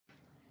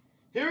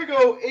Here we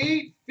go.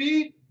 8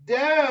 Feet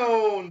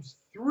Downs.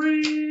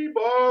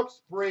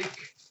 3-box break.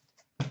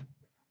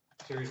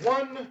 Series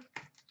 1.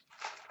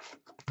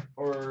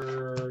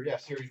 Or, yeah,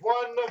 Series 1.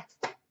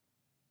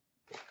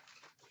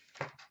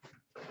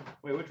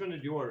 Wait, which one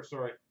did you order?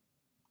 Sorry.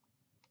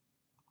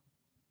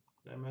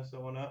 Did I mess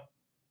that one up?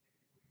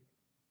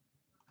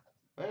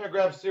 I'm going to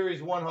grab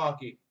Series 1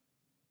 hockey.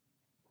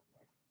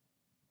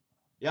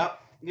 Yep.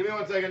 Give me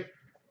 1 second.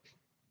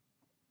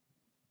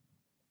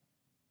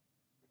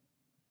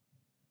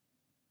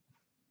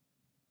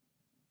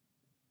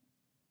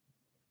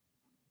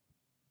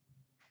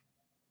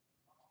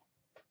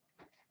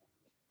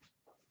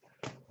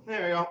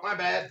 There we go. My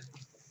bad.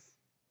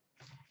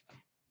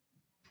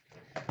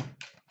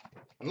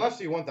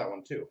 Unless you want that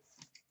one too.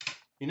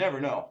 You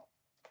never know.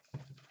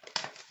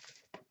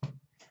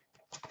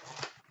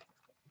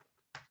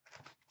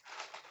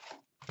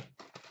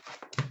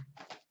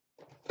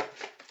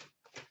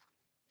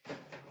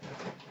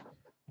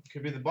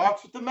 Could be the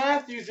box with the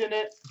Matthews in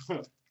it.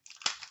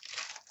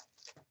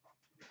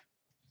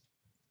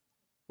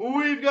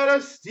 We've got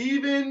a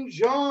Stephen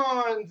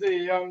Johns, a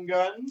Young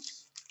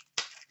Guns.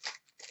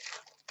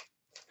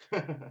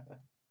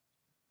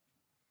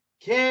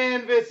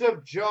 Canvas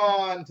of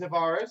John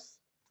Tavares.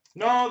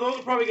 No, those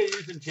will probably get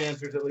used in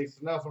Chancers at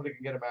least. Now somebody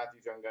can get a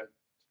Matthews Young Gun.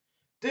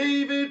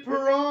 David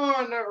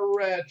Perron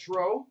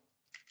Retro.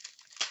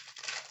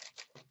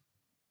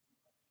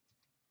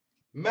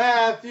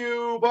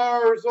 Matthew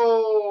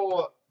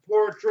Barzal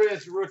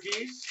Portraits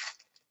Rookies.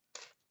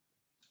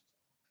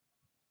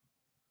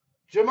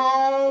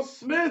 Jamal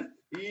Smith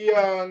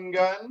Young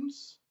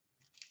Guns.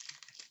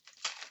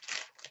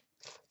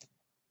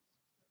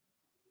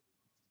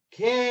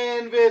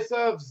 Canvas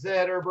of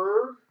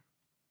Zetterberg.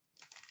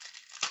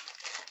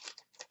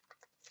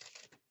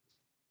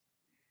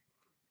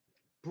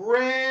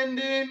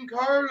 Brandon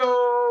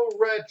Carlo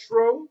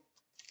Retro.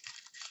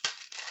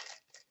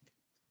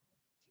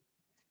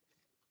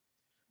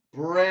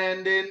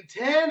 Brandon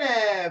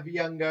Tanev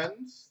Young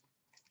Guns.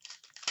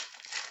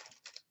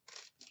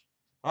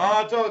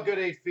 Oh, it's all good,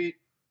 8 feet.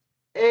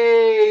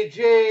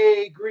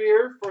 AJ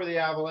Greer for the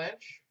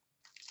Avalanche.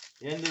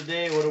 At the end of the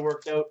day, it would have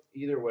worked out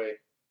either way.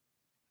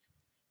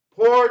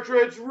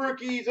 Portraits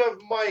Rookies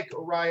of Mike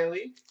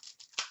Riley.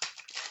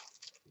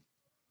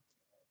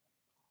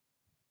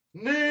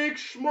 Nick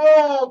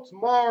Schmaltz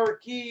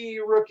Marquee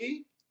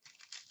Rookie.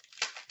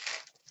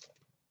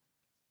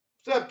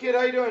 What's up, kid?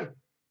 How you doing?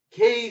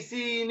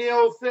 Casey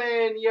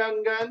Nielsen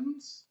Young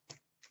Guns.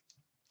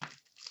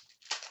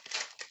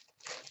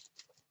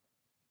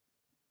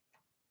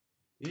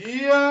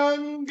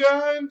 Young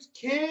Guns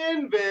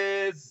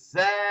Canvas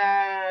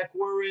Zach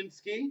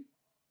Werenski.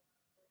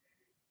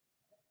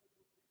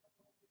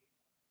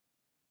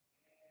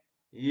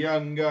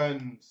 Young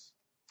Guns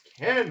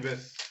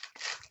Canvas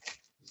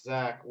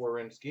Zach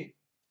Werenski.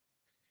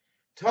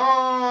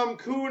 Tom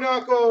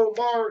Kunako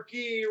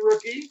Marquee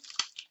Rookie.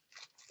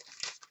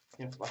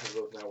 Can't flash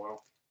those that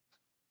well.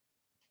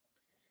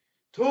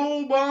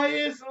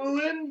 Tobias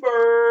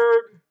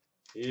Lindbergh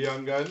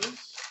Young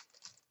Guns.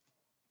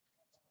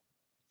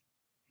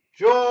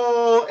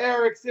 Joel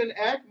Eriksson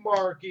Ek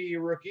Marquee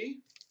Rookie.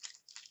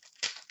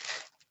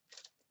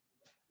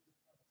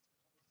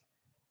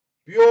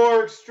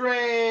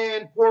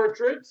 Bjorkstrand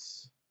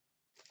Portraits.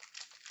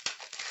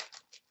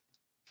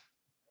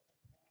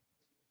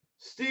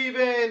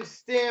 Steven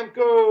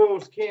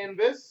Stamkos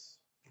Canvas.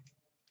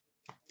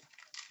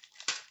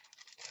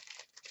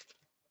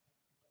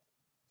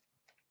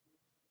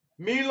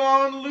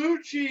 Milan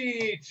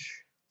Lucic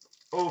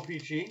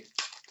OPG.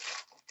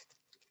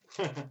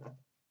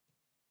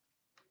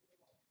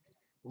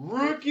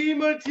 Rookie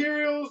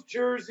Materials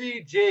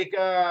Jersey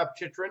Jacob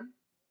Chitrin.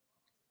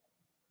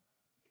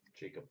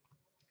 Jacob.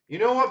 You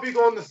know what,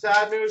 people, and the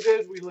sad news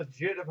is we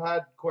legit have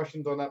had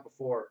questions on that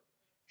before.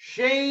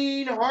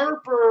 Shane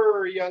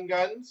Harper Young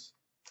Guns.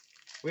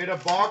 We had a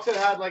box that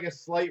had like a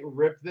slight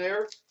rip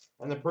there,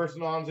 and the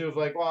person on it was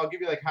like, well, I'll give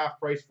you like half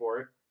price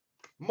for it.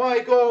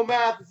 Michael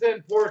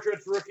Matheson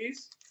Portraits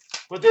Rookies.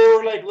 But they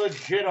were like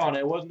legit on it.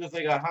 It wasn't just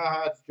like a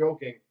haha, it's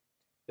joking.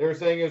 They were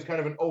saying it was kind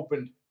of an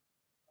opened.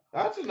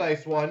 That's a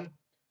nice one.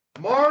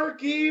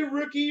 Marquee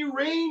Rookie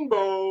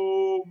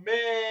Rainbow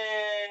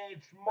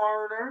Mitch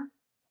Marner.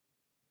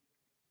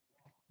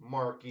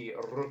 Marquee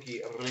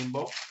Rookie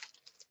Rainbow.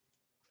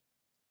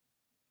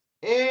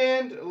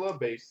 And La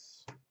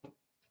Base.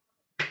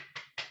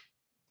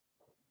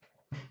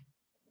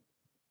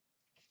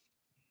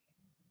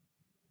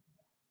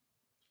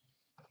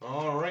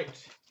 All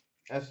right.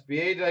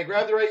 SBA. Did I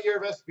grab the right year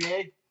of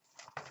SBA?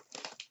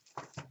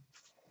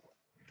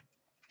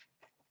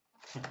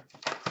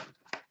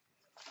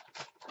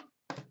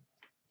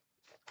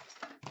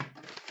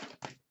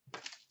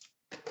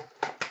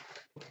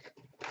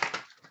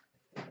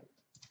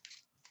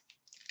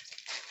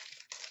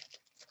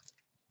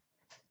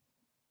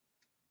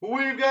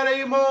 We've got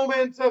a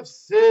moment of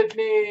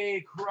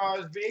Sidney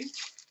Crosby.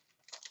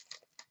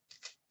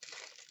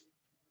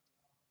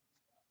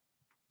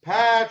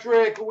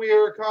 Patrick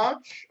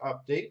Weirkoch,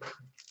 update.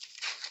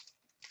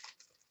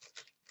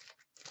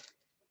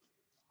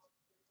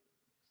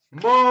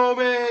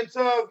 Moments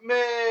of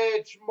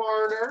Mitch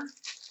Marner.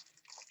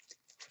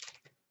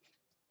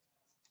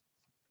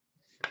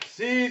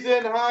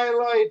 Season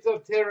highlights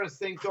of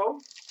Tarasenko.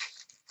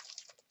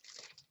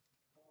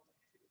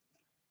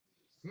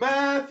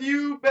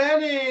 Matthew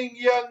Benning,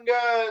 Young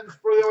Guns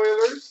for the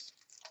Oilers.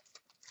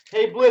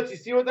 Hey, Blitz, you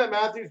see what that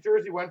Matthews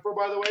jersey went for,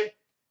 by the way?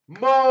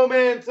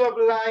 Moments of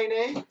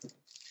Laine.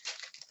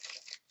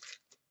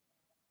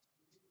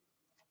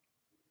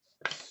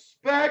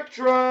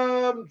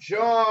 Spectrum,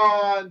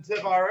 John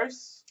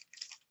Tavares.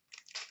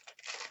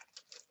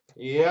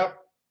 Yep,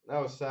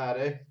 that was sad,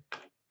 eh?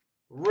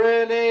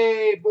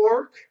 Rene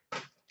Bourque.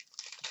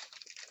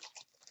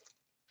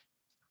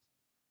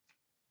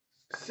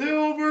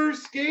 Silver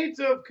Skates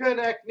of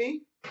Konechny.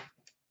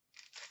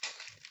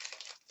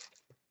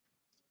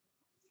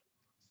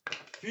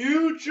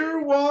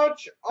 Future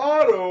Watch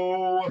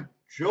Auto,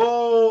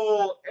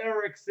 Joel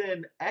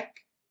Eriksson Ek.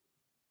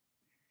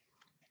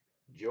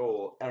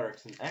 Joel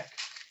Eriksson Ek.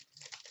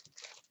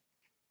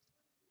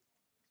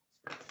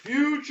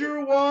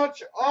 Future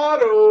Watch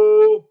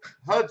Auto,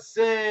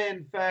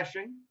 Hudson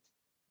Fasching.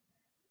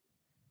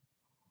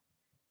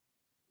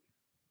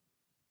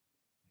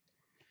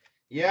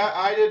 Yeah,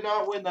 I did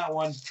not win that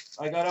one.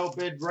 I got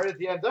outbid right at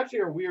the end. It's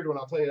actually a weird one.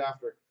 I'll tell you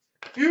after.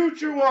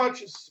 Future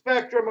Watch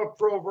Spectrum of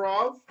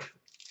Provorov.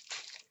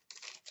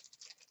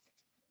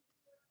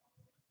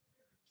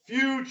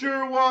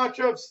 Future Watch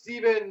of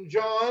Stephen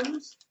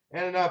Johns.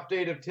 And an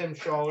update of Tim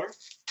Schaller.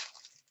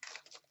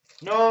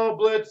 No,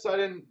 Blitz. I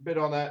didn't bid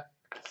on that.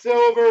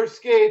 Silver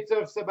Skates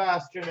of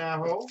Sebastian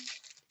Aho.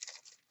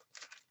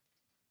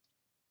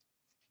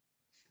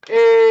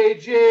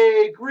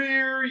 AJ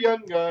Greer,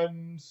 Young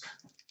Guns.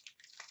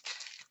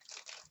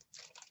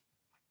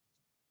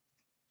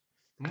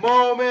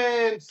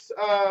 Moments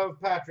of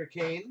Patrick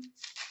Kane.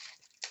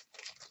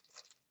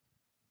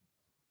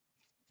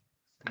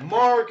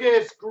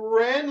 Marcus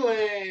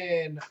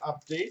Granlund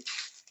update.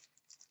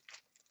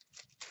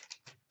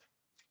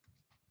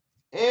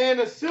 And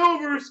a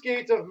Silver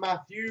Skates of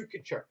Matthew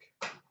Tkachuk.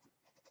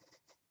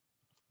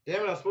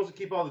 Damn it, I was supposed to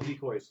keep all the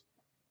decoys.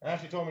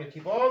 Ashley told me to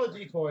keep all the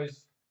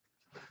decoys.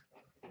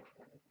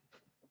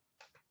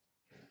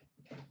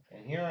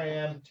 And here I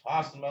am,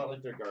 tossing them out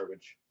like they're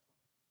garbage.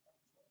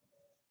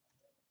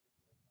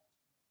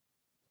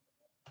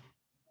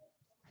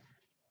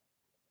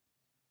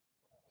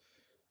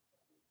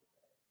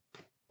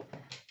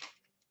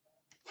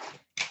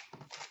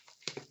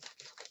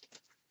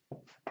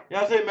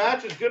 Yeah, I say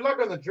matches. Good luck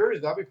on the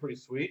jerseys. That'd be pretty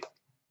sweet.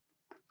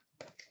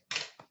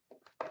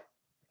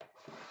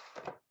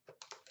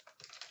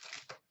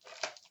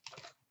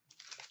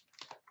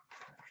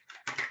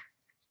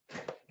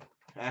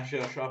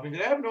 Actually, I was shopping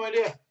today. I have no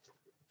idea.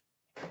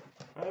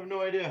 I have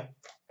no idea.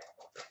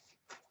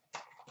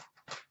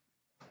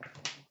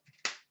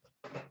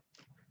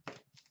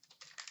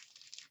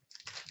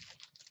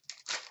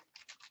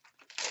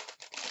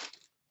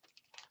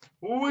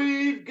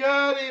 We've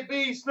got a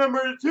base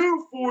number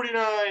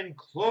 249,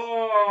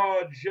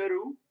 Claude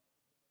Giroux.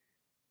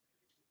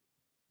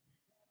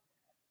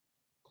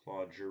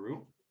 Claude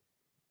Giroux.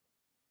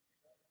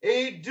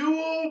 A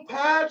dual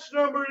patch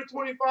number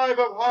 25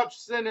 of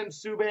Hodgson and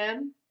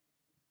Subban.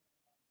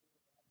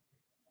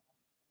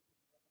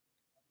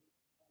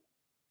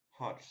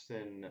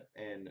 Hodgson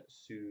and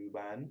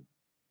Subban.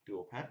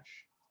 Dual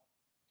patch.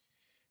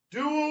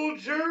 Dual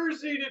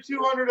jersey to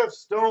 200 of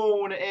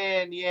Stone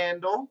and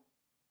Yandel.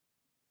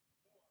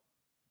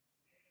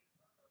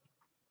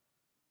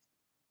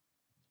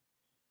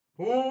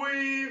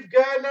 We've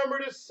got number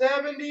to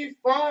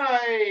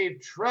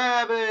 75,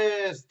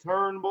 Travis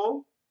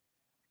Turnbull.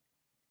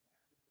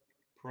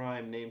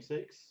 Prime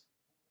namesakes.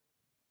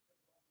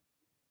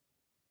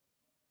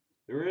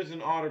 There is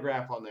an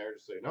autograph on there,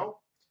 just so you know.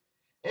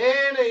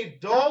 And a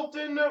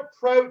Dalton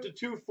Prout to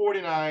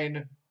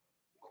 249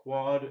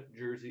 quad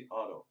jersey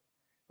auto.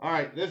 All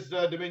right, this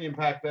Dominion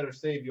pack better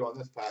save you on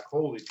this pack.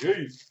 Holy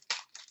jeez.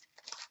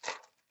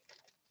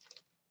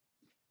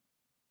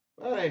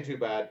 That ain't too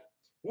bad.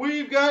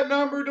 We've got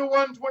number to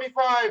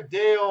 125,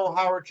 Dale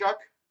Hawerchuk.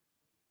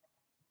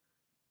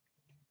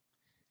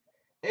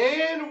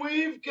 And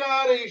we've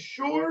got a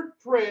short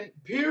print,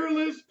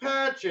 Peerless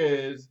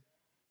Patches,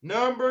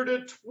 number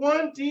to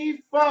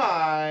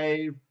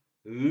 25,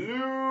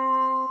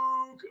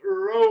 Luke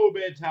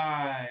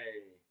Robitaille.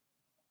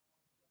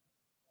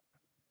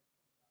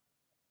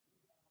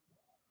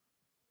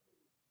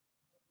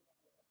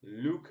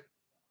 Luke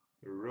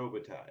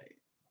Robitaille.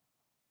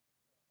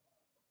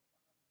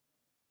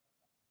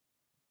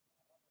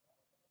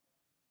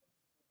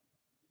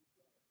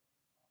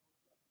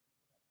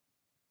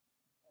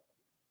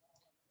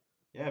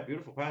 Yeah,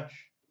 beautiful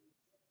patch.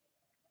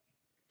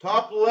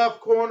 Top left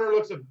corner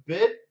looks a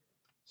bit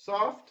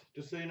soft,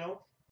 just so you know.